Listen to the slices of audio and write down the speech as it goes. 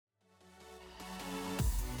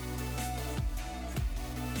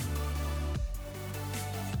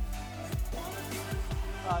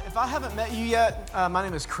If I haven't met you yet, my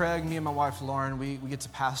name is Craig. Me and my wife, Lauren, we get to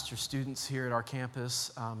pastor students here at our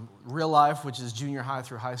campus. Real Life, which is junior high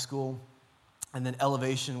through high school, and then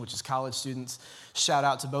Elevation, which is college students. Shout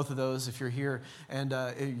out to both of those if you're here. And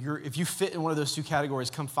if you fit in one of those two categories,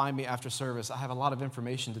 come find me after service. I have a lot of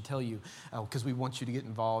information to tell you because we want you to get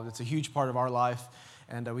involved. It's a huge part of our life,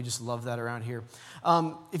 and we just love that around here.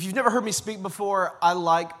 If you've never heard me speak before, I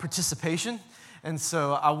like participation. And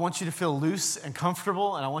so I want you to feel loose and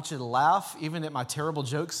comfortable, and I want you to laugh, even at my terrible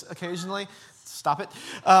jokes occasionally. Stop it.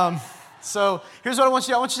 So here's what I want you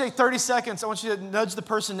to do. I want you to take 30 seconds. I want you to nudge the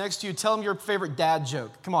person next to you. Tell them your favorite dad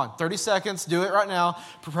joke. Come on, 30 seconds. Do it right now.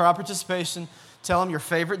 Prepare participation. Tell them your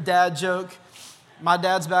favorite dad joke. My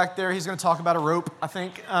dad's back there. He's going to talk about a rope, I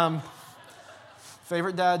think.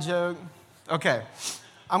 Favorite dad joke. Okay.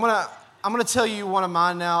 I'm gonna tell you one of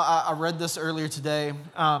mine now. I read this earlier today.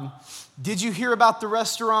 Did you hear about the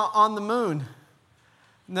restaurant on the moon?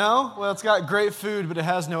 No? Well, it's got great food, but it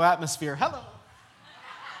has no atmosphere. Hello.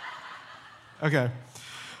 Okay.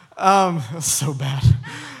 That's so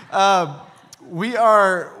bad. We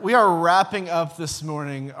are wrapping up this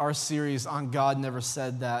morning our series on God Never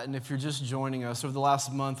Said That. And if you're just joining us, over the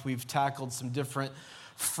last month, we've tackled some different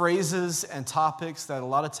phrases and topics that a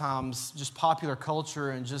lot of times just popular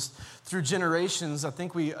culture and just through generations, I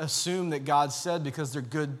think we assume that God said because they're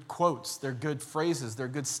good quotes, they're good phrases, they're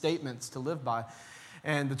good statements to live by.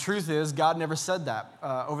 And the truth is, God never said that.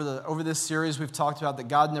 Over this series, we've talked about that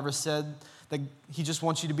God never said that He just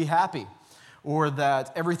wants you to be happy or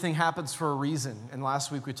that everything happens for a reason. And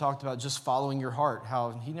last week we talked about just following your heart,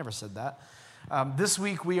 how He never said that. This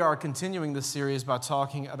week, we are continuing this series by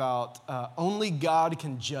talking about only God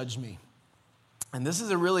can judge me. And this is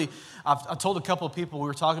I told a couple of people we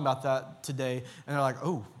were talking about that today, and they're like,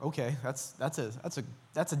 oh, okay, that's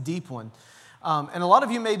a deep one. And a lot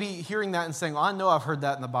of you may be hearing that and saying, well, I know I've heard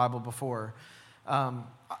that in the Bible before. I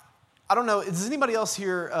don't know, does anybody else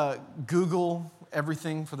here Google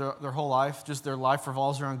everything for their whole life? Just their life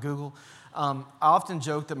revolves around Google? I often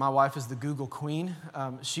joke that my wife is the Google queen.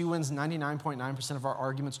 She wins 99.9% of our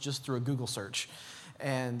arguments just through a Google search.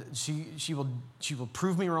 And she will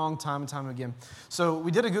prove me wrong time and time again. So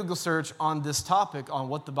we did a Google search on this topic on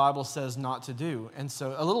what the Bible says not to do. And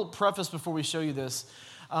so a little preface before we show you this.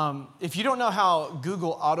 If you don't know how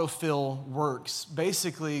Google autofill works,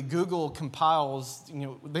 basically Google compiles,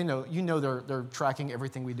 they're tracking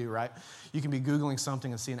everything we do, right? You can be Googling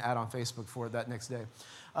something and see an ad on Facebook for it that next day.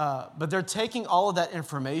 But they're taking all of that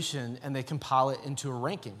information and they compile it into a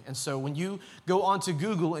ranking. And so when you go onto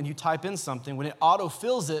Google and you type in something, when it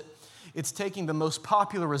autofills it, it's taking the most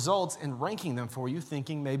popular results and ranking them for you,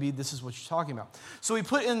 thinking maybe this is what you're talking about. So we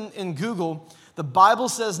put in Google, the Bible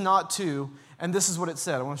says not to, and this is what it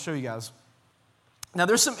said. I want to show you guys. Now,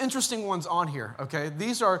 there's some interesting ones on here, okay?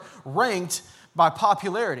 These are ranked by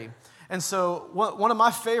popularity. And so one of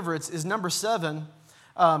my favorites is number 7.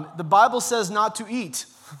 The Bible says not to eat.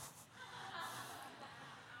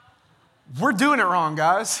 We're doing it wrong,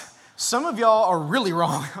 guys. Some of y'all are really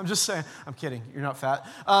wrong. I'm just saying. I'm kidding. You're not fat.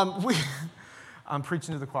 I'm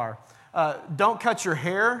preaching to the choir. Don't cut your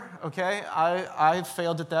hair, okay? I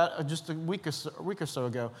failed at that just a week or so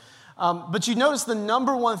ago. But you notice the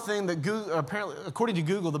number one thing that Google, apparently, according to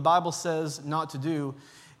Google, the Bible says not to do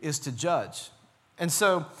is to judge. And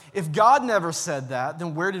so if God never said that,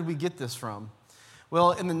 then where did we get this from?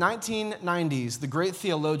 Well, in the 1990s, the great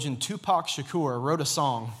theologian Tupac Shakur wrote a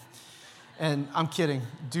song. And I'm kidding.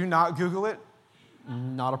 Do not Google it.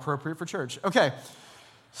 Not appropriate for church. Okay,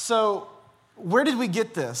 so where did we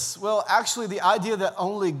get this? Well, actually, the idea that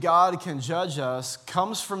only God can judge us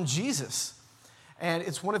comes from Jesus. And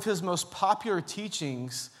it's one of his most popular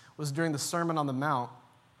teachings was during the Sermon on the Mount.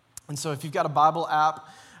 And so if you've got a Bible app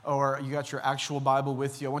or you got your actual Bible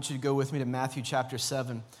with you, I want you to go with me to Matthew chapter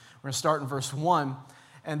 7. We're going to start in verse 1.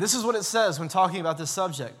 And this is what it says when talking about this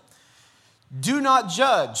subject. Do not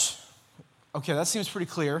judge. Okay, that seems pretty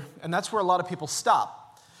clear. And that's where a lot of people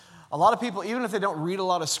stop. A lot of people, even if they don't read a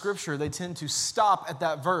lot of scripture, they tend to stop at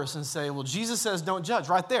that verse and say, well, Jesus says don't judge.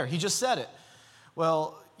 Right there, he just said it.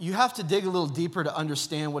 Well, you have to dig a little deeper to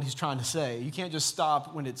understand what he's trying to say. You can't just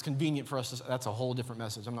stop when it's convenient for us to, that's a whole different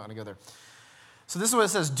message. I'm not going to go there. So this is what it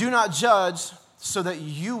says. Do not judge so that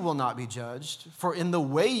you will not be judged. For in the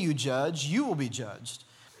way you judge, you will be judged.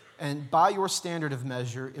 And by your standard of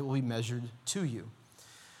measure, it will be measured to you.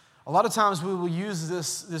 A lot of times we will use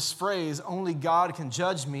this phrase, only God can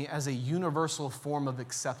judge me, as a universal form of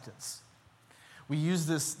acceptance. We use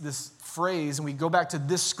this phrase and we go back to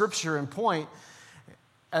this scripture and point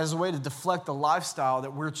as a way to deflect the lifestyle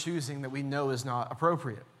that we're choosing that we know is not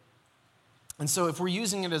appropriate. And so if we're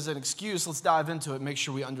using it as an excuse, let's dive into it and make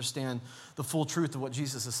sure we understand the full truth of what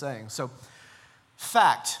Jesus is saying. So,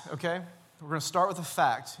 fact, okay? We're going to start with a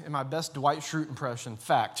fact. In my best Dwight Schrute impression,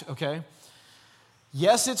 fact, okay?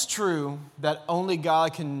 Yes, it's true that only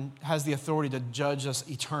God has the authority to judge us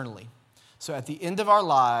eternally. So at the end of our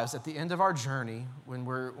lives, at the end of our journey, when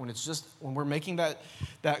we're making that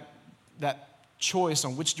choice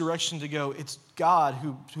on which direction to go, it's God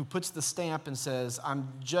who puts the stamp and says, I'm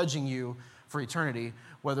judging you for eternity,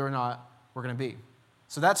 whether or not we're going to be.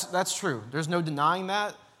 So that's true. There's no denying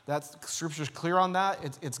that. Scripture's clear on that.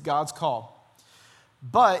 It's God's call.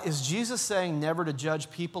 But is Jesus saying never to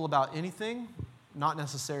judge people about anything? Not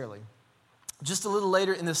necessarily. Just a little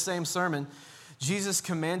later in this same sermon, Jesus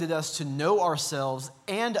commanded us to know ourselves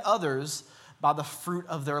and others by the fruit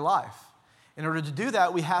of their life. In order to do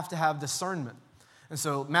that, we have to have discernment. And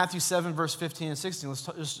so Matthew 7, verse 15 and 16,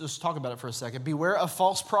 let's just talk about it for a second. Beware of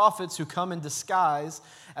false prophets who come in disguise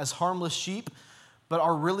as harmless sheep, but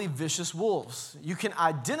are really vicious wolves. You can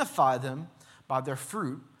identify them by their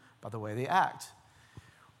fruit, by the way they act.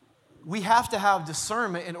 We have to have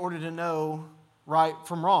discernment in order to know right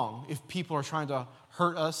from wrong if people are trying to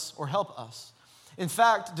hurt us or help us. In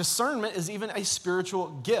fact, discernment is even a spiritual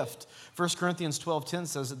gift. 1 Corinthians 12:10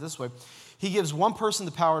 says it this way. He gives one person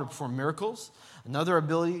the power to perform miracles, another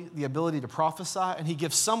the ability to prophesy, and he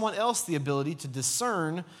gives someone else the ability to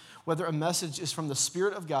discern whether a message is from the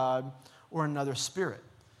Spirit of God or another spirit.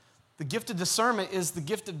 The gift of discernment is the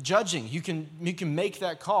gift of judging. You can make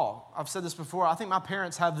that call. I've said this before. I think my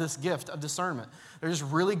parents have this gift of discernment. They're just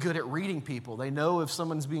really good at reading people. They know if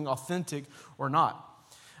someone's being authentic or not.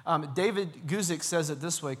 David Guzik says it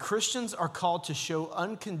this way. Christians are called to show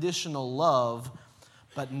unconditional love,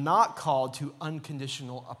 but not called to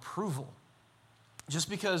unconditional approval. Just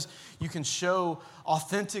because you can show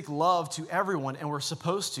authentic love to everyone, and we're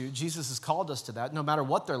supposed to, Jesus has called us to that, no matter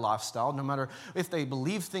what their lifestyle, no matter if they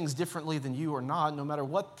believe things differently than you or not, no matter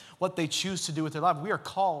what they choose to do with their life, we are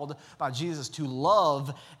called by Jesus to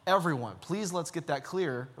love everyone. Please let's get that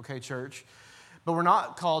clear, okay, church? But we're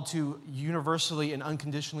not called to universally and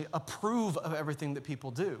unconditionally approve of everything that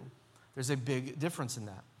people do. There's a big difference in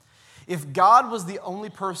that. If God was the only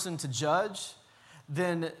person to judge,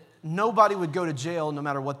 then nobody would go to jail no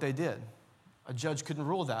matter what they did. A judge couldn't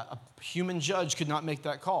rule that. A human judge could not make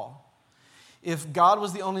that call. If God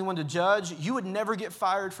was the only one to judge, you would never get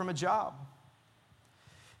fired from a job.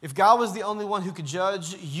 If God was the only one who could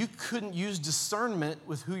judge, you couldn't use discernment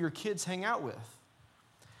with who your kids hang out with.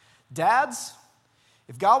 Dads,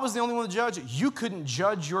 if God was the only one to judge, you couldn't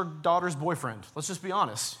judge your daughter's boyfriend. Let's just be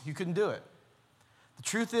honest. You couldn't do it. The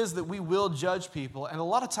truth is that we will judge people, and a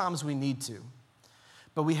lot of times we need to.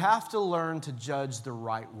 But we have to learn to judge the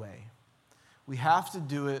right way. We have to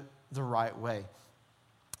do it the right way.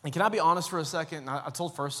 And can I be honest for a second? I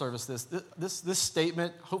told First Service this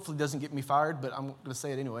statement hopefully doesn't get me fired, but I'm going to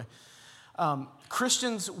say it anyway.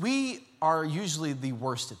 Christians, we are usually the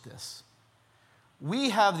worst at this. We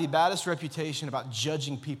have the baddest reputation about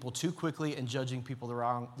judging people too quickly and judging people the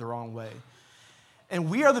wrong way. And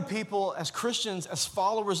we are the people, as Christians, as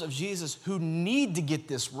followers of Jesus, who need to get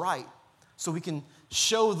this right so we can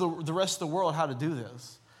show the rest of the world how to do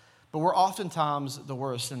this. But we're oftentimes the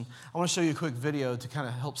worst. And I want to show you a quick video to kind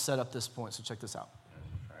of help set up this point. So check this out.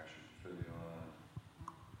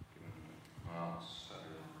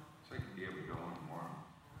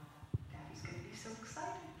 Daddy's going to be so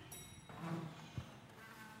excited.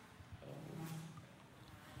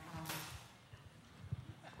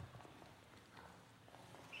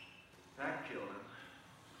 That killed him.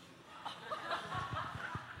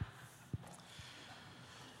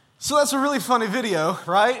 So that's a really funny video,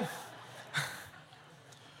 right?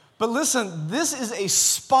 But listen, this is a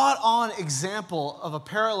spot-on example of a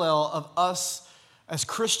parallel of us as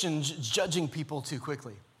Christians judging people too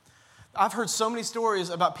quickly. I've heard so many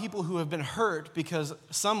stories about people who have been hurt because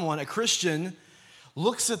someone, a Christian,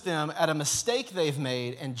 looks at them at a mistake they've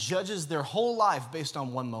made and judges their whole life based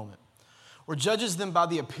on one moment. Or judges them by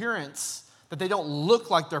the appearance that they don't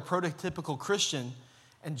look like their prototypical Christian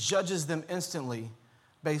and judges them instantly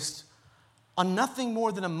based on nothing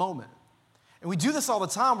more than a moment. And we do this all the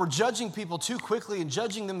time. We're judging people too quickly and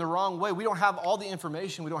judging them the wrong way. We don't have all the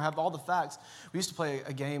information. We don't have all the facts. We used to play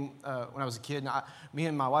a game when I was a kid, and me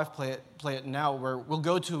and my wife play it now, where we'll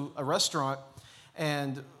go to a restaurant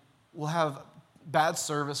and we'll have bad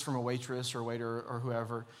service from a waitress or waiter or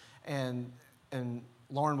whoever, and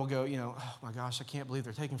Lauren will go, oh my gosh, I can't believe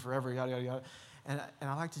they're taking forever, yada, yada, yada. And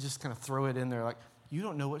I like to just kind of throw it in there like, you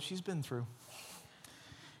don't know what she's been through.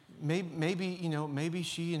 maybe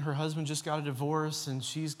she and her husband just got a divorce and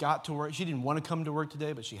she's got to work. She didn't want to come to work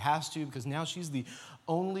today, but she has to because now she's the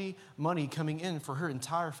only money coming in for her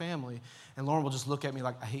entire family. And Lauren will just look at me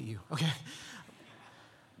like, I hate you, okay?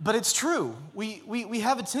 But it's true. We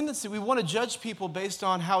have a tendency, we want to judge people based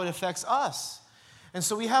on how it affects us. And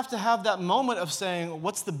so we have to have that moment of saying,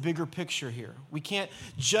 what's the bigger picture here? We can't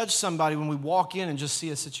judge somebody when we walk in and just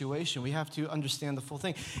see a situation. We have to understand the full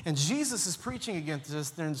thing. And Jesus is preaching against this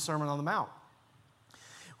during the Sermon on the Mount.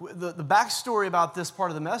 The backstory about this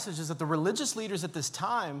part of the message is that the religious leaders at this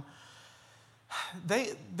time,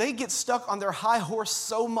 they get stuck on their high horse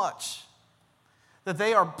so much that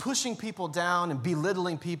they are pushing people down and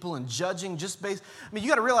belittling people and judging just based. I mean, you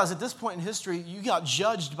got to realize at this point in history, you got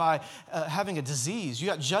judged by having a disease. You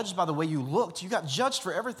got judged by the way you looked. You got judged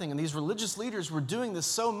for everything. And these religious leaders were doing this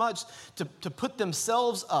so much to put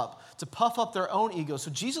themselves up, to puff up their own ego.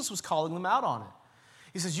 So Jesus was calling them out on it.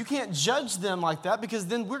 He says, you can't judge them like that because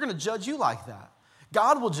then we're going to judge you like that.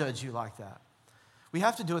 God will judge you like that. We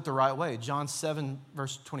have to do it the right way. John 7,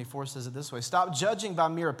 verse 24 says it this way. Stop judging by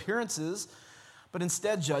mere appearances, but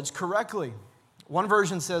instead judge correctly. One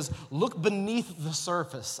version says, look beneath the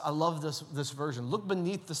surface. I love this version. Look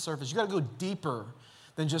beneath the surface. You got to go deeper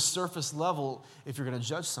than just surface level if you're going to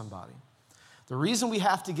judge somebody. The reason we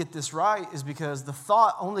have to get this right is because the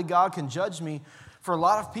thought, only God can judge me, for a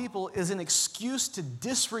lot of people is an excuse to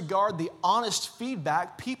disregard the honest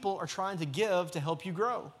feedback people are trying to give to help you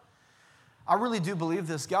grow. I really do believe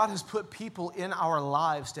this. God has put people in our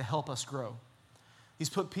lives to help us grow. He's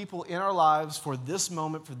put people in our lives for this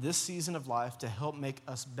moment, for this season of life, to help make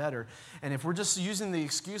us better. And if we're just using the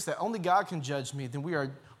excuse that only God can judge me, then we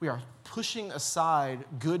are pushing aside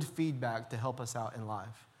good feedback to help us out in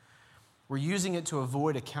life. We're using it to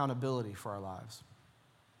avoid accountability for our lives.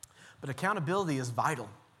 But accountability is vital.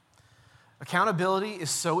 Accountability is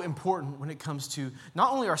so important when it comes to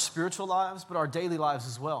not only our spiritual lives, but our daily lives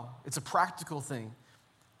as well. It's a practical thing.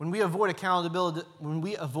 When we avoid accountability,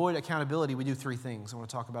 we do three things. I want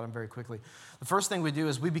to talk about them very quickly. The first thing we do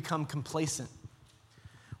is we become complacent.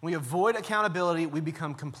 When we avoid accountability, we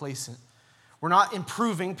become complacent. We're not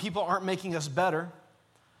improving. People aren't making us better.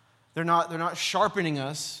 They're not sharpening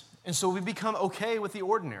us. And so we become okay with the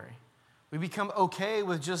ordinary. We become okay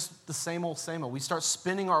with just the same old, same old. We start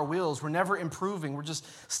spinning our wheels. We're never improving. We're just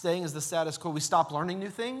staying as the status quo. We stop learning new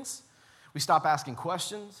things. We stop asking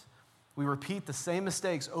questions. We repeat the same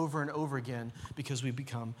mistakes over and over again because we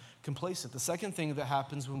become complacent. The second thing that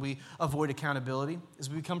happens when we avoid accountability is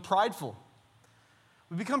we become prideful.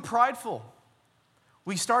 We become prideful.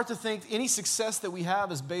 We start to think any success that we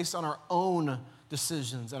have is based on our own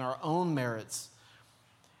decisions and our own merits.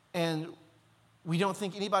 And we don't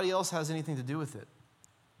think anybody else has anything to do with it.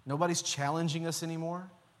 Nobody's challenging us anymore.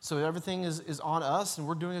 So everything is on us and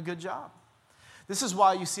we're doing a good job. This is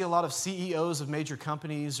why you see a lot of CEOs of major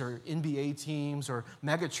companies or NBA teams or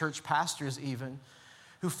mega church pastors even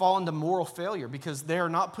who fall into moral failure because they are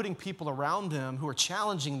not putting people around them who are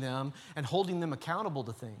challenging them and holding them accountable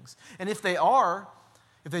to things. And if they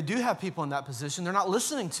do have people in that position, they're not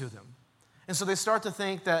listening to them. And so they start to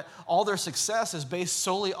think that all their success is based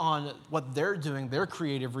solely on what they're doing, their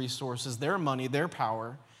creative resources, their money, their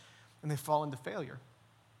power, and they fall into failure.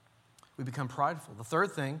 We become prideful. The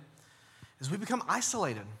third thing is we become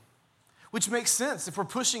isolated, which makes sense. If we're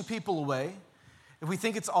pushing people away, if we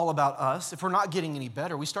think it's all about us, if we're not getting any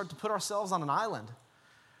better, we start to put ourselves on an island.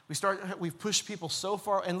 We've pushed people so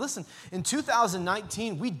far. And listen, in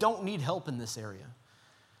 2019, we don't need help in this area.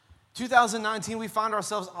 2019, we find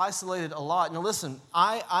ourselves isolated a lot. Now listen,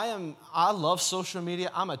 I love social media.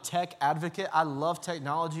 I'm a tech advocate. I love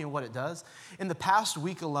technology and what it does. In the past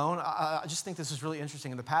week alone, I just think this is really interesting.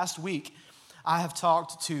 In the past week, I have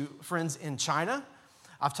talked to friends in China,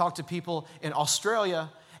 I've talked to people in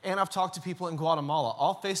Australia, and I've talked to people in Guatemala,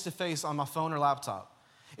 all face-to-face on my phone or laptop.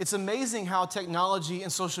 It's amazing how technology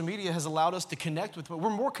and social media has allowed us to connect with people.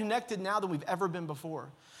 We're more connected now than we've ever been before.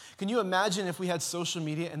 Can you imagine if we had social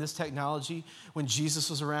media and this technology when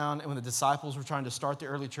Jesus was around and when the disciples were trying to start the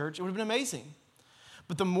early church? It would have been amazing.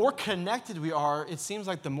 But the more connected we are, it seems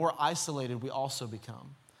like the more isolated we also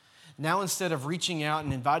become. Now, instead of reaching out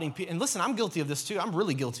and inviting people, and listen, I'm guilty of this too. I'm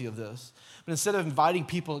really guilty of this. But instead of inviting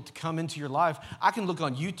people to come into your life, I can look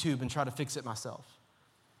on YouTube and try to fix it myself.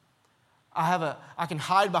 I can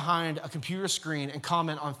hide behind a computer screen and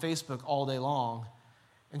comment on Facebook all day long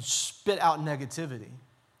and spit out negativity.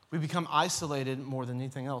 We become isolated more than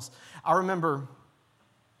anything else. I remember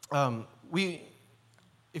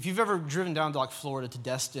if you've ever driven down to like Florida to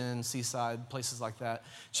Destin, Seaside, places like that,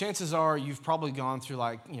 chances are you've probably gone through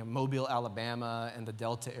like Mobile, Alabama, and the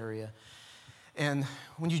Delta area. And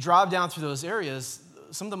when you drive down through those areas,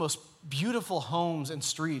 some of the most beautiful homes and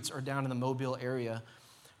streets are down in the Mobile area,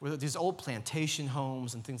 where these old plantation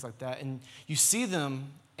homes and things like that. And you see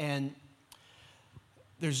them, and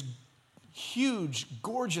there's huge,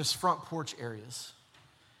 gorgeous front porch areas.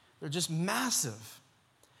 They're just massive.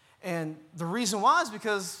 And the reason why is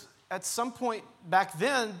because at some point back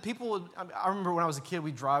then, people would, I remember when I was a kid,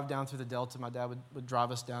 we'd drive down through the Delta. My dad would drive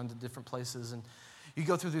us down to different places, and you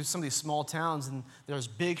go through some of these small towns, and there's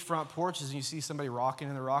big front porches, and you see somebody rocking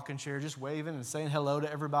in the rocking chair, just waving and saying hello to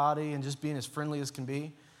everybody and just being as friendly as can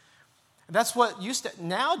be. And that's what used to,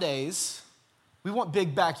 nowadays, we want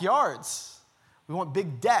big backyards. We want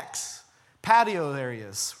big decks, patio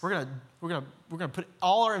areas. We're gonna put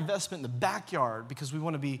all our investment in the backyard because we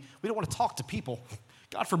don't want to talk to people.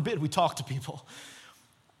 God forbid we talk to people.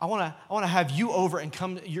 I want to have you over and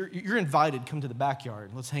come. You're invited. Come to the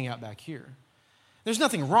backyard. Let's hang out back here. There's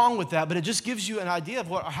nothing wrong with that, but it just gives you an idea of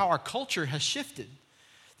how our culture has shifted.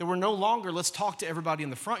 That we're no longer, let's talk to everybody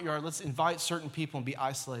in the front yard. Let's invite certain people and be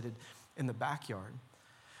isolated in the backyard.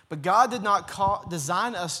 But God did not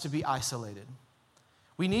design us to be isolated.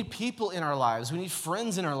 We need people in our lives. We need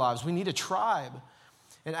friends in our lives. We need a tribe.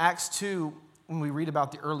 In Acts 2, when we read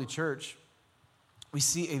about the early church, we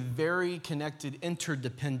see a very connected,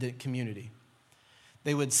 interdependent community.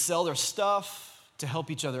 They would sell their stuff to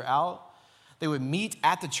help each other out. They would meet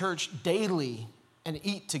at the church daily and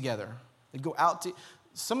eat together. They'd go out to,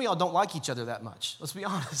 some of y'all don't like each other that much. Let's be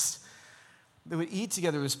honest. They would eat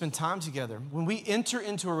together. They would spend time together. When we enter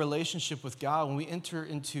into a relationship with God, when we enter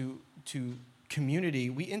into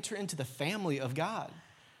community, we enter into the family of God.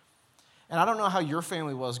 And I don't know how your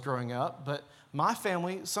family was growing up, but my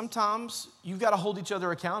family, sometimes you've got to hold each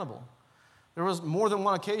other accountable. There was more than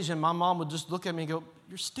one occasion my mom would just look at me and go,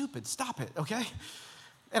 "You're stupid, stop it, okay?"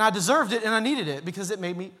 And I deserved it and I needed it because it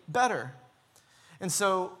made me better. And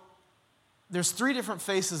so there's 3 different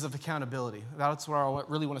faces of accountability. That's where I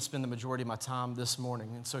really want to spend the majority of my time this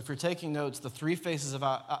morning. And so if you're taking notes, the 3 faces of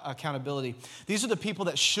accountability, these are the people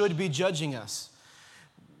that should be judging us.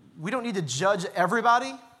 We don't need to judge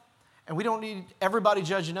everybody, and we don't need everybody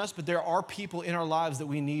judging us, but there are people in our lives that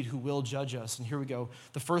we need who will judge us. And here we go.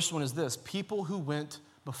 The first one is this: people who went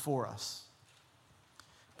before us.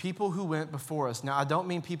 People who went before us. Now, I don't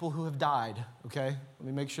mean people who have died, okay? Let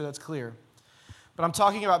me make sure that's clear. But I'm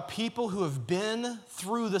talking about people who have been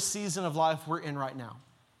through the season of life we're in right now.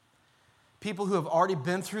 People who have already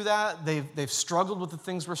been through that. They've struggled with the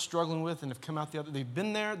things we're struggling with and have come out the other. They've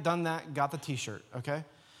been there, done that, got the t-shirt, okay?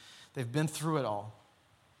 They've been through it all.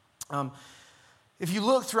 If you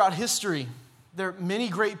look throughout history, many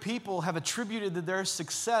great people have attributed their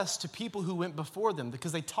success to people who went before them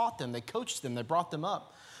because they taught them, they coached them, they brought them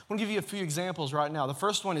up. I'm going to give you a few examples right now. The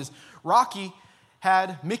first one is Rocky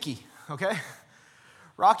had Mickey, okay?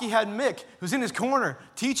 Rocky had Mick, who's in his corner,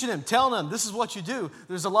 teaching him, telling him, this is what you do.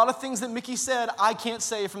 There's a lot of things that Mickey said I can't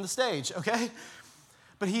say from the stage, okay?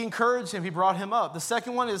 But he encouraged him, he brought him up. The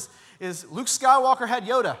second one is Luke Skywalker had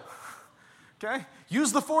Yoda, okay?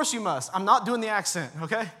 Use the Force you must. I'm not doing the accent,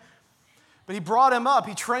 okay? But he brought him up,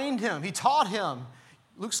 he trained him, he taught him.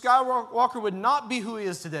 Luke Skywalker would not be who he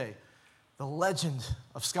is today. The legend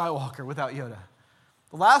of Skywalker without Yoda.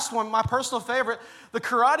 The last one, my personal favorite, the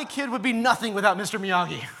Karate Kid would be nothing without Mr.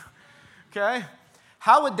 Miyagi, okay?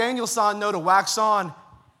 How would Daniel-san know to wax on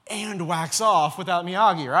and wax off without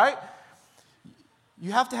Miyagi, right?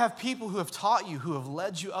 You have to have people who have taught you, who have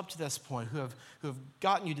led you up to this point, who have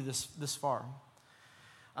gotten you to this far.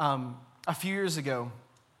 A few years ago,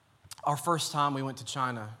 our first time we went to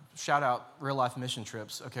China, shout out Real Life Mission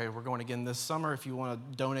Trips. Okay, we're going again this summer. If you want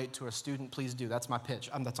to donate to a student, please do. That's my pitch.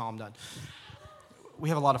 That's all I'm done. We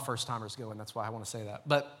have a lot of first-timers going. That's why I want to say that.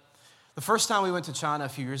 But the first time we went to China a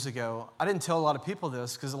few years ago, I didn't tell a lot of people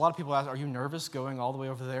this because a lot of people asked, are you nervous going all the way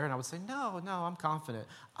over there? And I would say, no, I'm confident.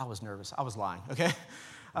 I was nervous. I was lying, okay?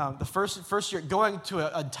 The first year, going to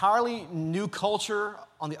an entirely new culture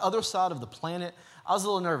on the other side of the planet, I was a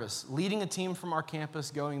little nervous. Leading a team from our campus,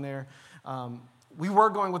 going there. We were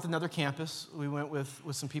going with another campus. We went with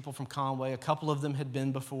some people from Conway. A couple of them had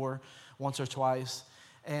been before, once or twice.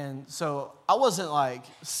 And so I wasn't like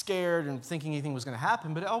scared and thinking anything was going to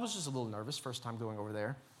happen, but I was just a little nervous first time going over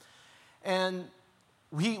there. And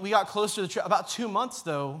we got close to the trip. About 2 months,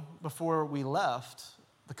 though, before we left,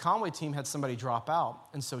 the Conway team had somebody drop out.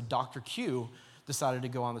 And so Dr. Q decided to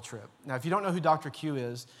go on the trip. Now, if you don't know who Dr. Q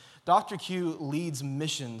is, Dr. Q leads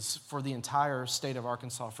missions for the entire state of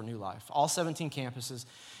Arkansas for New Life, all 17 campuses.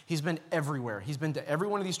 He's been everywhere. He's been to every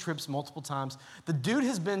one of these trips multiple times. The dude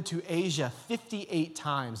has been to Asia 58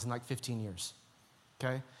 times in like 15 years,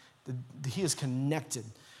 okay? He is connected.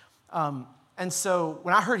 And And so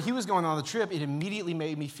when I heard he was going on the trip, it immediately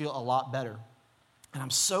made me feel a lot better. And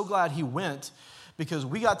I'm so glad he went because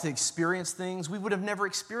we got to experience things we would have never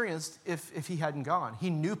experienced if he hadn't gone.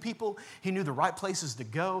 He knew people. He knew the right places to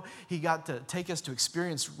go. He got to take us to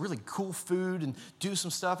experience really cool food and do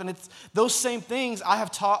some stuff. And it's those same things I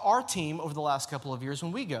have taught our team over the last couple of years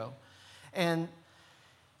when we go. And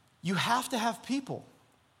you have to have people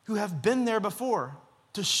who have been there before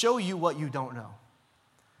to show you what you don't know.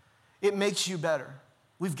 It makes you better.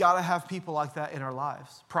 We've got to have people like that in our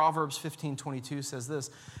lives. Proverbs 15:22 says this,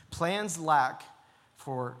 plans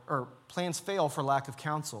fail for lack of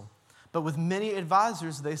counsel, but with many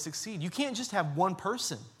advisors they succeed. You can't just have one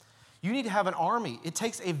person. You need to have an army. It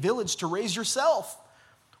takes a village to raise yourself.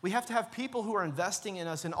 We have to have people who are investing in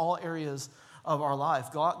us in all areas of our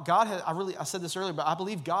life. God has, I said this earlier, but I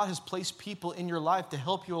believe God has placed people in your life to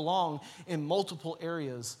help you along in multiple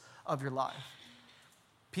areas of your life.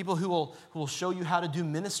 People who will show you how to do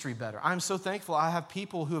ministry better. I'm so thankful I have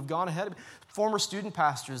people who have gone ahead of me, former student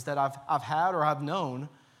pastors that I've had or I've known,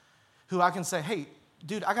 who I can say, hey,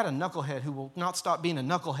 dude, I got a knucklehead who will not stop being a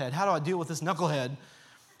knucklehead. How do I deal with this knucklehead?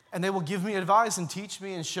 And they will give me advice and teach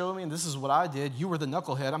me and show me, and this is what I did. You were the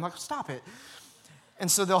knucklehead. I'm like, stop it. And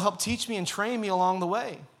so they'll help teach me and train me along the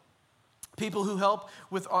way. People who help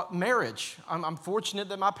with marriage. I'm fortunate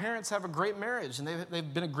that my parents have a great marriage, and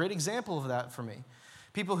they've been a great example of that for me.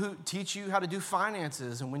 People who teach you how to do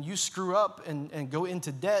finances, and when you screw up and go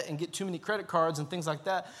into debt and get too many credit cards and things like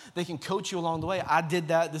that, they can coach you along the way. I did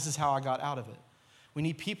that. This is how I got out of it. We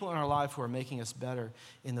need people in our life who are making us better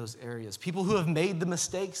in those areas. People who have made the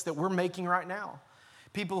mistakes that we're making right now.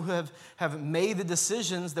 People who have made the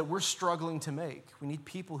decisions that we're struggling to make. We need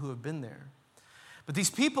people who have been there. But these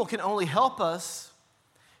people can only help us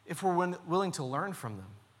if we're willing to learn from them.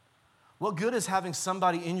 What good is having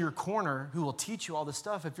somebody in your corner who will teach you all this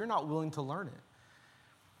stuff if you're not willing to learn it?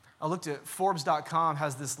 I looked at Forbes.com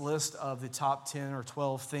has this list of the top 10 or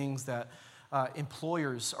 12 things that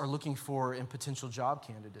employers are looking for in potential job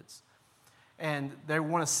candidates. And they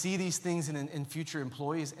want to see these things in future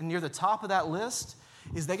employees. And near the top of that list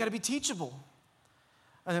is they got to be teachable.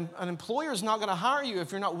 An employer is not going to hire you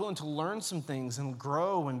if you're not willing to learn some things and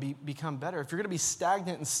grow and become better. If you're going to be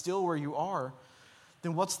stagnant and still where you are,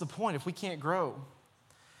 then what's the point if we can't grow?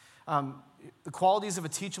 The qualities of a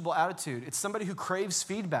teachable attitude. It's somebody who craves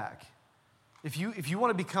feedback. If you want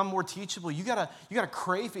to become more teachable, you gotta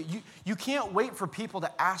crave it. You can't wait for people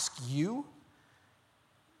to ask you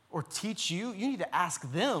or teach you. You need to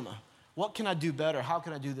ask them, what can I do better? How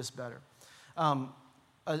can I do this better?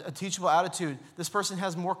 A teachable attitude, this person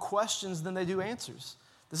has more questions than they do answers.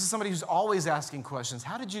 This is somebody who's always asking questions.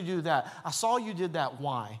 How did you do that? I saw you did that.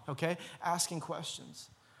 Why? Okay? Asking questions.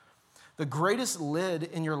 The greatest lid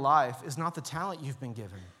in your life is not the talent you've been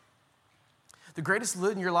given. The greatest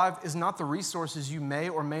lid in your life is not the resources you may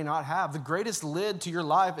or may not have. The greatest lid to your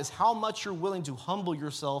life is how much you're willing to humble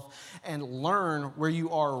yourself and learn where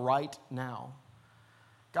you are right now.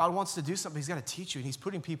 God wants to do something. He's got to teach you, and he's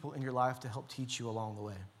putting people in your life to help teach you along the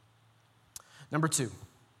way. Number 2.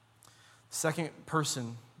 Second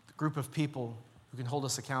person, group of people who can hold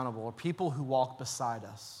us accountable are people who walk beside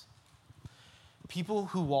us. People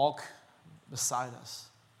who walk beside us.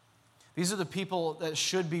 These are the people that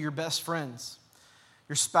should be your best friends,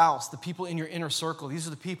 your spouse, the people in your inner circle. These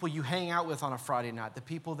are the people you hang out with on a Friday night, the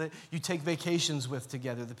people that you take vacations with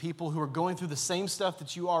together, the people who are going through the same stuff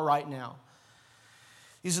that you are right now.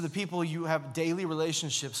 These are the people you have daily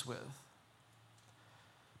relationships with.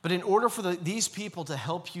 But in order for these people to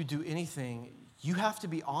help you do anything, you have to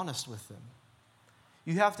be honest with them.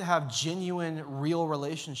 You have to have genuine, real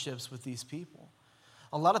relationships with these people.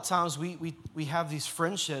 A lot of times we have these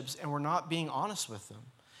friendships and we're not being honest with them.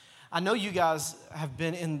 I know you guys have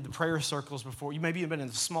been in the prayer circles before. Maybe you've been in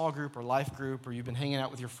a small group or life group, or you've been hanging out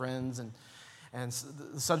with your friends, and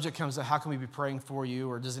the subject comes to how can we be praying for you,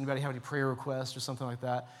 or does anybody have any prayer requests or something like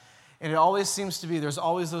that. And it always seems to be, there's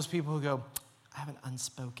always those people who go, I have an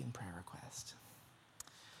unspoken prayer request.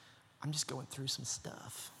 I'm just going through some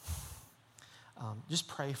stuff. Just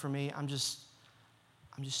pray for me. I'm just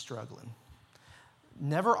struggling.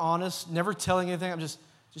 Never honest, never telling anything. I'm just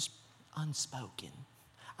unspoken.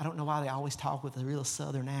 I don't know why they always talk with a real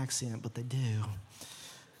southern accent, but they do.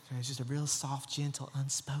 It's just a real soft, gentle,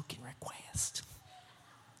 unspoken request.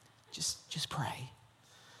 Just pray.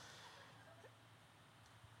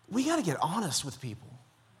 We got to get honest with people.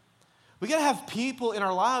 We got to have people in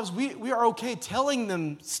our lives. We are okay telling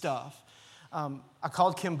them stuff. I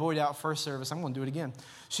called Kim Boyd out first service. I'm going to do it again.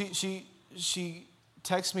 She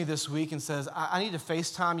texts me this week and says, I need to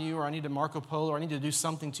FaceTime you, or I need to Marco Polo, or I need to do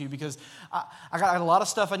something to you because I got a lot of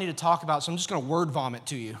stuff I need to talk about, so I'm just going to word vomit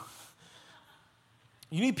to you.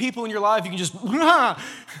 You need people in your life you can just,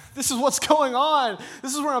 this is what's going on.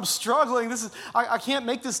 This is where I'm struggling. I can't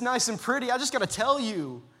make this nice and pretty. I just got to tell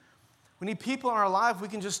you. We need people in our life we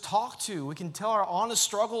can just talk to. We can tell our honest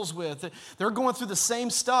struggles with. They're going through the same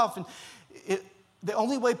stuff. And the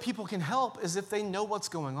only way people can help is if they know what's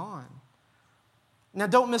going on. Now,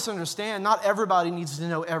 don't misunderstand. Not everybody needs to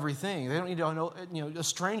know everything. They don't need to know, a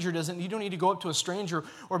stranger doesn't. You don't need to go up to a stranger,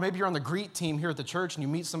 or maybe you're on the greet team here at the church and you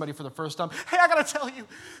meet somebody for the first time. Hey, I got to tell you.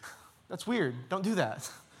 That's weird. Don't do that.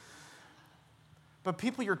 But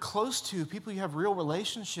people you're close to, people you have real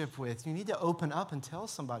relationship with, you need to open up and tell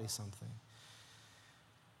somebody something.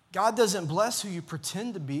 God doesn't bless who you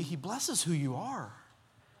pretend to be. He blesses who you are.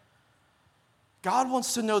 God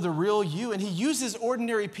wants to know the real you, and He uses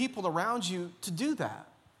ordinary people around you to do that.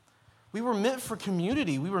 We were meant for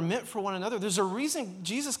community. We were meant for one another. There's a reason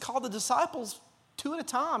Jesus called the disciples 2 at a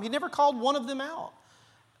time. He never called one of them out.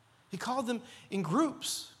 He called them in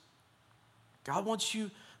groups. God wants you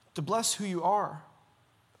to bless who you are.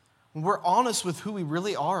 When we're honest with who we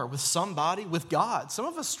really are, with somebody, with God. Some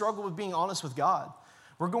of us struggle with being honest with God.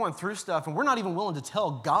 We're going through stuff, and we're not even willing to tell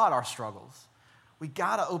God our struggles. We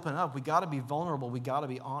got to open up. We got to be vulnerable. We got to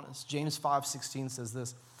be honest. James 5:16 says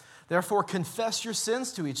this, "Therefore confess your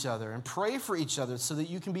sins to each other and pray for each other so that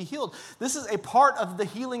you can be healed." This is a part of the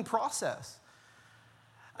healing process.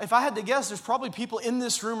 If I had to guess, there's probably people in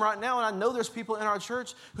this room right now, and I know there's people in our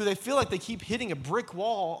church who they feel like they keep hitting a brick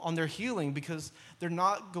wall on their healing because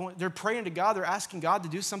they're praying to God, they're asking God to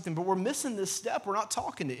do something, but we're missing this step. We're not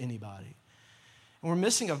talking to anybody. And we're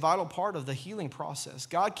missing a vital part of the healing process.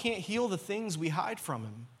 God can't heal the things we hide from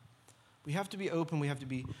Him. We have to be open. We have to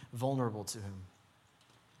be vulnerable to Him.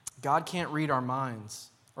 God can't read our minds,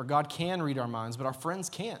 or God can read our minds, but our friends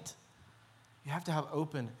can't. You have to have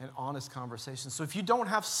open and honest conversations. So if you don't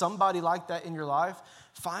have somebody like that in your life,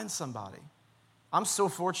 find somebody. I'm so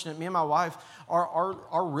fortunate. Me and my wife,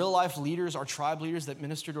 our real life leaders, our tribe leaders that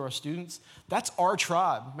minister to our students, that's our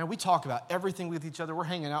tribe. Man, we talk about everything with each other. We're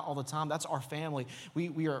hanging out all the time. That's our family.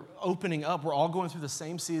 We are opening up. We're all going through the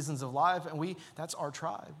same seasons of life, and that's our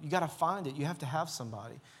tribe. You got to find it. You have to have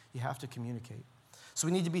somebody. You have to communicate. So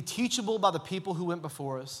we need to be teachable by the people who went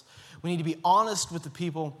before us. We need to be honest with the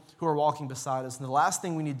people who are walking beside us. And the last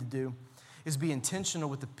thing we need to do is be intentional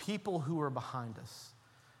with the people who are behind us.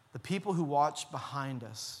 The people who watch behind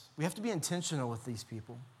us. We have to be intentional with these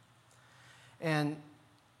people. And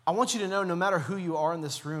I want you to know, no matter who you are in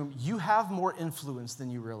this room, you have more influence than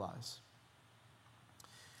you realize.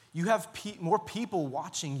 You have more people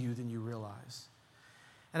watching you than you realize.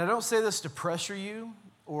 And I don't say this to pressure you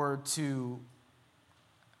or to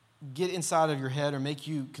get inside of your head or make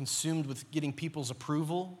you consumed with getting people's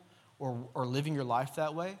approval or living your life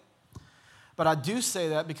that way. But I do say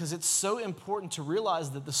that because it's so important to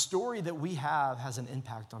realize that the story that we have has an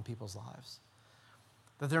impact on people's lives.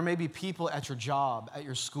 That there may be people at your job, at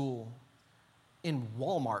your school, in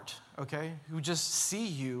Walmart, okay, who just see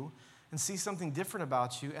you and see something different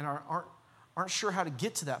about you and aren't sure how to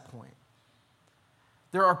get to that point.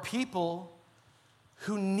 There are people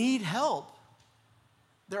who need help.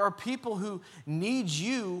 There are people who need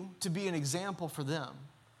you to be an example for them.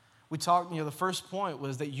 We talked, the first point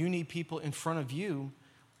was that you need people in front of you.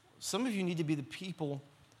 Some of you need to be the people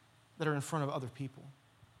that are in front of other people.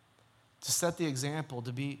 To set the example,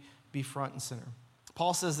 to be front and center.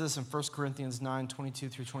 Paul says this in 1 Corinthians 9:22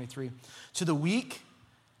 through 23. To the weak,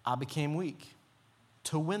 I became weak,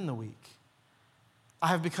 to win the weak. I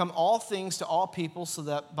have become all things to all people so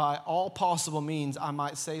that by all possible means I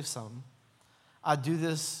might save some. I do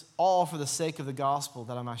this all for the sake of the gospel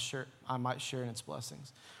that I might share in its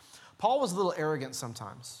blessings. Paul was a little arrogant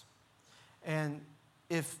sometimes. And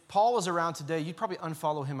if Paul was around today, you'd probably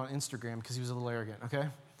unfollow him on Instagram because he was a little arrogant, okay?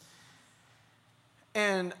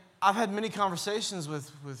 And I've had many conversations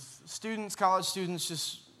with students, college students,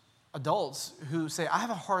 just adults who say, I have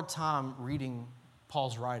a hard time reading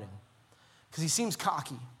Paul's writing because he seems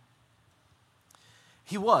cocky.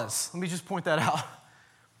 He was. Let me just point that out.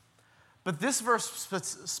 But this verse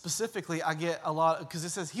specifically, I get a lot, because it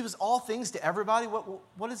says he was all things to everybody.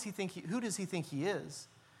 What does he think? Who does he think he is?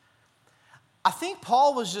 I think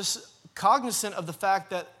Paul was just cognizant of the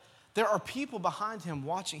fact that there are people behind him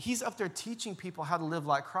watching. He's up there teaching people how to live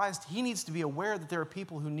like Christ. He needs to be aware that there are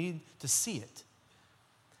people who need to see it.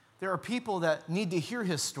 There are people that need to hear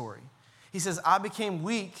his story. He says, I became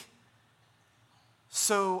weak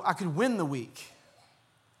so I could win the weak.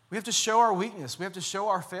 We have to show our weakness. We have to show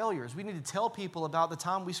our failures. We need to tell people about the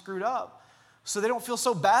time we screwed up so they don't feel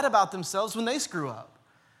so bad about themselves when they screw up.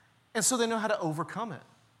 And so they know how to overcome it.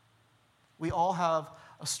 We all have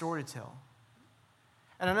a story to tell.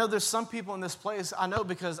 And I know there's some people in this place, I know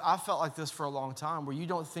because I felt like this for a long time, where you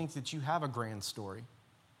don't think that you have a grand story.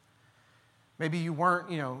 Maybe you weren't,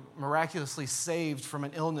 miraculously saved from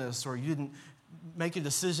an illness, or you didn't make a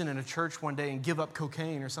decision in a church one day and give up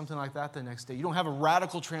cocaine or something like that the next day. You don't have a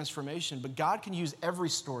radical transformation, but God can use every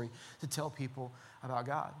story to tell people about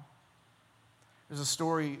God. There's a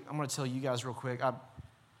story I'm going to tell you guys real quick.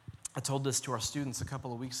 I told this to our students a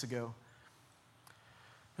couple of weeks ago.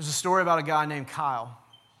 There's a story about a guy named Kyle,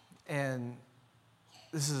 and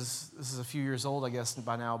this is a few years old, I guess,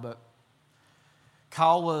 by now, but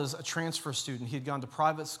Kyle was a transfer student. He had gone to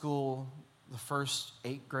private school the first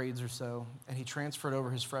 8 grades or so, and he transferred over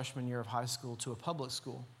his freshman year of high school to a public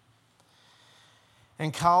school.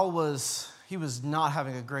 And Kyle was not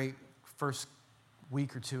having a great first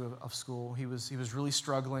week or two of school. He was really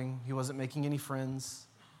struggling. He wasn't making any friends.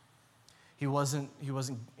 He wasn't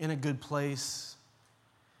in a good place.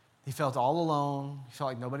 He felt all alone. He felt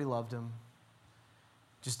like nobody loved him.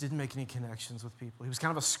 Just didn't make any connections with people. He was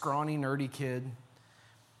kind of a scrawny, nerdy kid.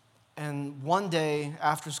 And one day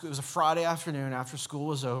after school, it was a Friday afternoon after school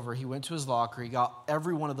was over, he went to his locker. He got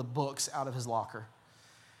every one of the books out of his locker.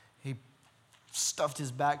 He stuffed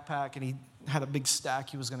his backpack, and he had a big stack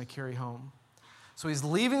he was going to carry home. So he's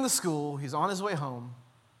leaving the school. He's on his way home.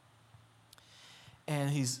 And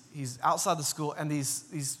he's outside the school, and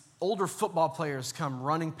these older football players come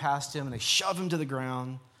running past him, and they shove him to the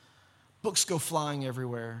ground. Books go flying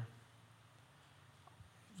everywhere.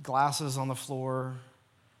 Glasses on the floor,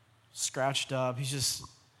 scratched up. He's just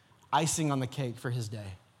icing on the cake for his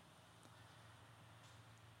day.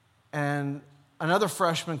 And another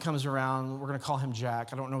freshman comes around. We're going to call him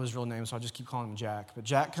Jack. I don't know his real name, so I'll just keep calling him Jack. But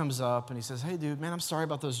Jack comes up, and he says, "Hey, dude, man, I'm sorry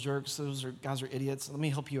about those jerks. Those guys are idiots. Let me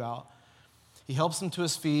help you out." He helps him to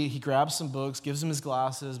his feet. He grabs some books, gives him his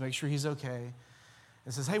glasses, makes sure he's okay,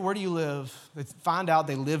 and says, "Hey, where do you live?" They find out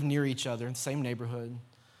they live near each other in the same neighborhood.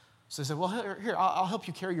 So they said, "Well, here, I'll help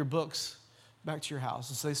you carry your books back to your house."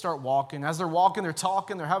 And so they start walking. As they're walking, they're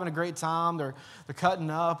talking, they're having a great time, they're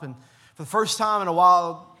cutting up. And for the first time in a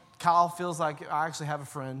while, Kyle feels like, I actually have a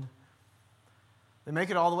friend. They make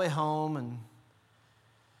it all the way home, and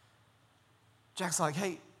Jack's like,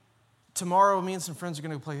 "Hey, tomorrow me and some friends are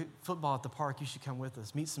going to play football at the park. You should come with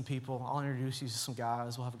us. Meet some people. I'll introduce you to some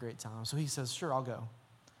guys. We'll have a great time." So he says, "Sure, I'll go."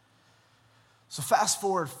 So fast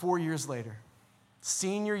forward 4 years later,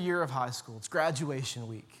 senior year of high school. It's graduation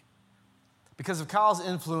week. Because of Jack's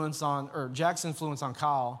influence on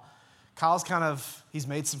Kyle, he's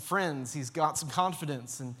made some friends. He's got some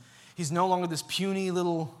confidence, and he's no longer this puny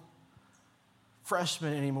little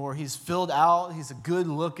freshman anymore. He's filled out. He's a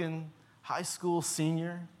good-looking high school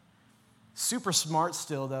senior. Super smart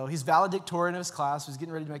still, though. He's valedictorian of his class. He's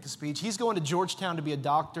getting ready to make a speech. He's going to Georgetown to be a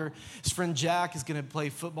doctor. His friend Jack is going to play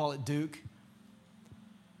football at Duke.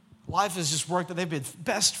 Life has just worked. They've been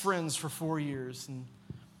best friends for 4 years. And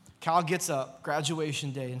Kyle gets up,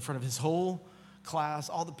 graduation day, in front of his whole class,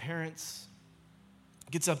 all the parents,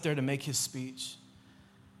 gets up there to make his speech.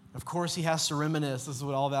 Of course, he has to reminisce. This is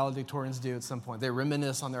what all valedictorians do at some point. They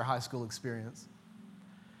reminisce on their high school experience.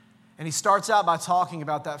 And he starts out by talking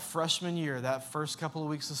about that freshman year, that first couple of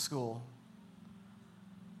weeks of school.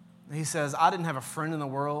 And he says, "I didn't have a friend in the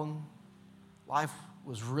world. Life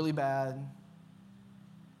was really bad."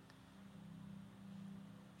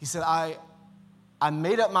 He said, I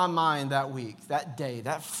made up my mind that week, that day,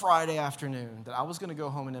 that Friday afternoon, that I was going to go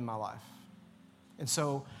home and end my life. And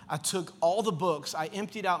so I took all the books, I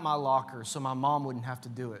emptied out my locker so my mom wouldn't have to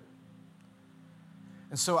do it.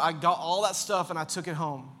 And so I got all that stuff and I took it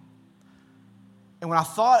home. And when I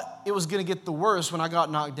thought it was going to get the worst, when I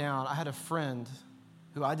got knocked down, I had a friend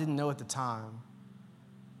who I didn't know at the time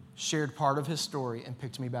shared part of his story and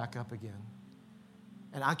picked me back up again.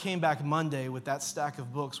 And I came back Monday with that stack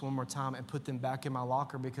of books one more time and put them back in my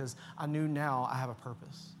locker because I knew now I have a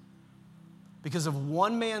purpose. Because of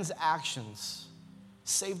one man's actions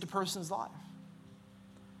saved a person's life.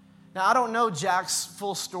 Now, I don't know Jack's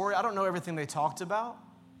full story. I don't know everything they talked about.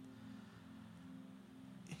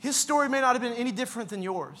 His story may not have been any different than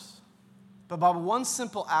yours. But by one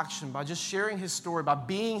simple action, by just sharing his story, by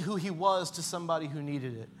being who he was to somebody who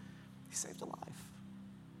needed it, he saved a life.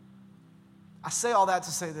 I say all that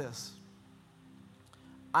to say this.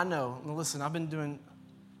 I know, and listen, I've been doing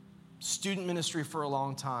student ministry for a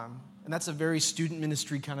long time, and that's a very student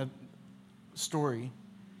ministry kind of story.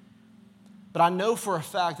 But I know for a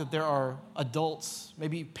fact that there are adults,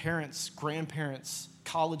 maybe parents, grandparents,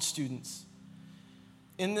 college students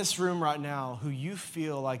in this room right now who you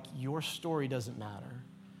feel like your story doesn't matter,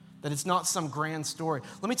 that it's not some grand story,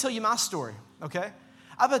 let me tell you my story, okay?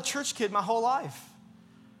 I've been a church kid my whole life.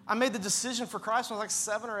 I made the decision for Christ when I was like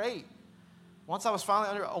 7 or 8. Once I was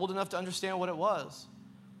finally old enough to understand what it was.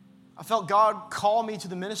 I felt God call me to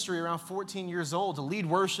the ministry around 14 years old to lead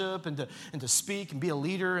worship and to speak and be a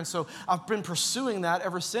leader. And so I've been pursuing that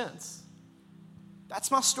ever since.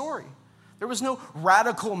 That's my story. There was no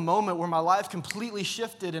radical moment where my life completely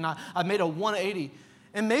shifted and I made a 180.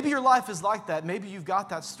 And maybe your life is like that. Maybe you've got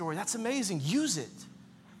that story. That's amazing. Use it.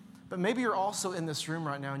 But maybe you're also in this room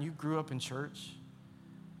right now and you grew up in church.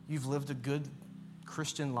 You've lived a good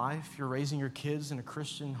Christian life. You're raising your kids in a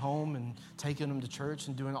Christian home and taking them to church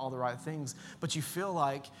and doing all the right things. But you feel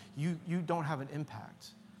like you don't have an impact.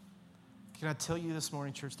 Can I tell you this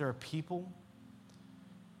morning, church, there are people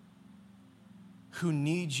who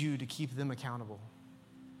need you to keep them accountable.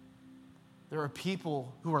 There are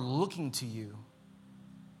people who are looking to you,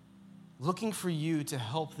 looking for you to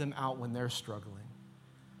help them out when they're struggling.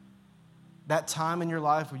 That time in your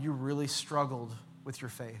life where you really struggled with your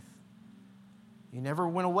faith. You never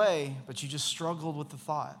went away, but you just struggled with the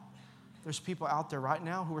thought. There's people out there right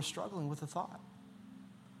now who are struggling with the thought.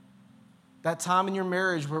 That time in your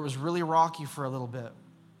marriage where it was really rocky for a little bit.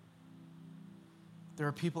 There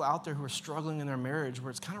are people out there who are struggling in their marriage where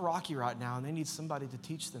it's kind of rocky right now and they need somebody to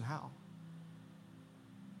teach them how.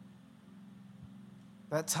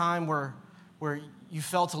 That time where you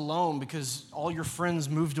felt alone because all your friends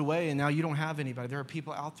moved away and now you don't have anybody. There are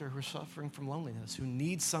people out there who are suffering from loneliness, who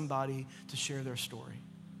need somebody to share their story.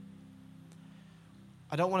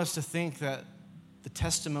 I don't want us to think that the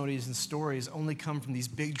testimonies and stories only come from these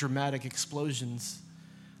big dramatic explosions.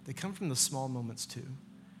 They come from the small moments too.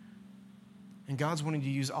 And God's wanting to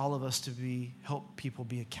use all of us to help people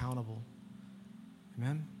be accountable.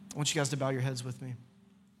 Amen? I want you guys to bow your heads with me.